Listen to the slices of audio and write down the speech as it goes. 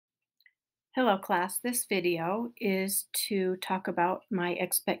Hello class, this video is to talk about my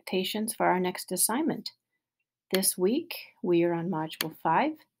expectations for our next assignment. This week we are on Module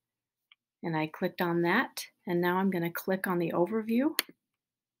 5 and I clicked on that and now I'm going to click on the overview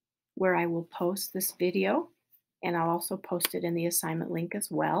where I will post this video and I'll also post it in the assignment link as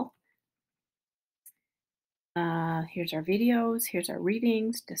well. Here's our videos, here's our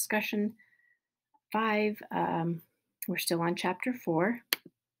readings, discussion 5. We're still on Chapter 4.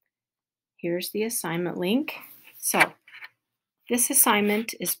 Here's the assignment link. So this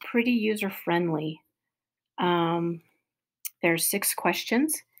assignment is pretty user-friendly. There's 6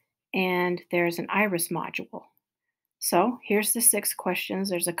 questions and there's an IRIS module. So here's the 6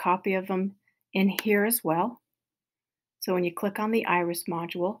 questions. There's a copy of them in here as well. So when you click on the IRIS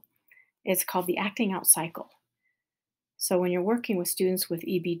module, it's called the Acting Out Cycle. So when you're working with students with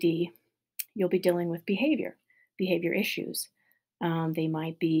EBD, you'll be dealing with behavior issues. They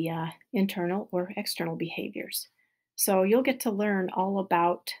might be internal or external behaviors. So you'll get to learn all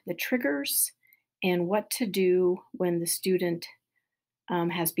about the triggers and what to do when the student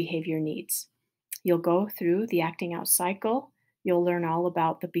has behavior needs. You'll go through the acting out cycle. You'll learn all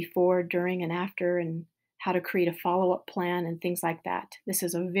about the before, during, and after, and how to create a follow-up plan and things like that. This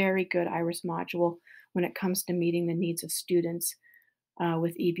is a very good IRIS module when it comes to meeting the needs of students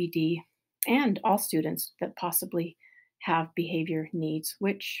with EBD and all students that possibly have behavior needs,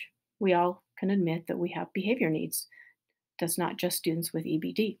 which we all can admit that we have behavior needs. Does not just students with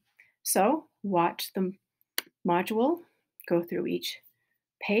EBD. So watch the module, go through each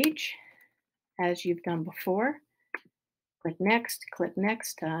page as you've done before. Click next, click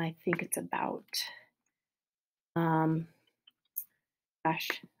next. I think it's about 11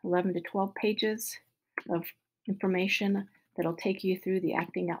 to 12 pages of information that'll take you through the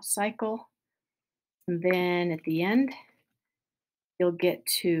acting out cycle. And then at the end, you'll get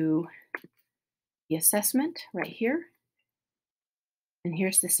to the assessment right here. And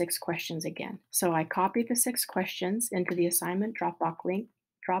here's the 6 questions again. So I copied the 6 questions into the assignment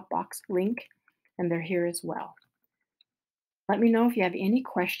Dropbox link, and they're here as well. Let me know if you have any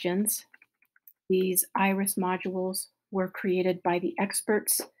questions. These IRIS modules were created by the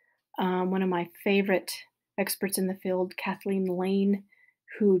experts. One of my favorite experts in the field, Kathleen Lane,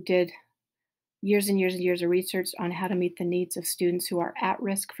 who did years and years and years of research on how to meet the needs of students who are at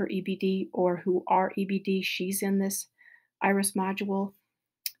risk for EBD or who are EBD. She's in this IRIS module.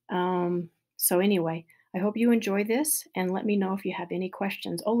 So anyway, I hope you enjoy this and let me know if you have any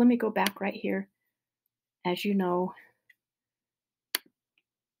questions. Oh, let me go back right here. As you know,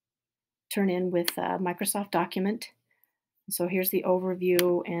 turn in with Microsoft Document. So here's the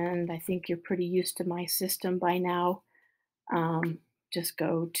overview, and I think you're pretty used to my system by now. Just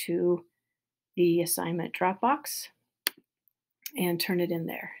go to the assignment Dropbox and turn it in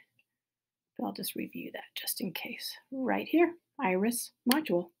there. But I'll just review that just in case. Right here, IRIS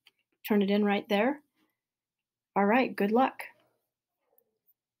module. Turn it in right there. All right, good luck.